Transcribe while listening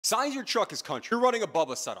Signs your truck is country. You're running a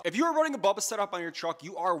Bubba setup. If you're running a Bubba setup on your truck,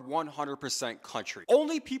 you are 100% country.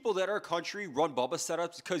 Only people that are country run Bubba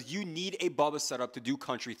setups because you need a Bubba setup to do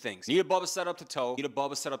country things. You need a Bubba setup to tow, you need a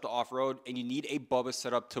Bubba setup to off-road, and you need a Bubba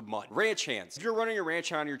setup to mud. Ranch hands. If you're running a ranch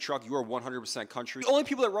hand on your truck, you are 100% country. The only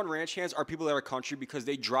people that run ranch hands are people that are country because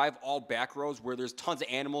they drive all back roads where there's tons of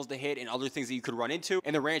animals to hit and other things that you could run into,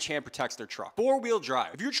 and the ranch hand protects their truck. Four-wheel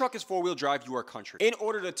drive. If your truck is four-wheel drive, you are country. In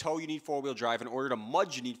order to tow, you need four-wheel drive. In order to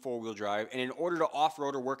mud, you need four-wheel drive. And in order to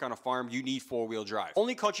off-road or work on a farm, you need four-wheel drive.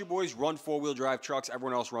 Only country boys run four-wheel drive trucks.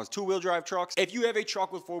 Everyone else runs two-wheel drive trucks. If you have a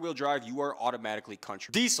truck with four-wheel drive, you are automatically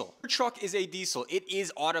country. Diesel. Your truck is a diesel. It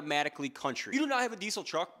is automatically country. If you do not have a diesel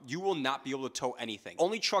truck, you will not be able to tow anything.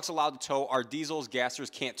 Only trucks allowed to tow are diesels.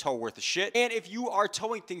 Gassers can't tow worth a shit. And if you are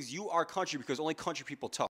towing things, you are country because only country people tow.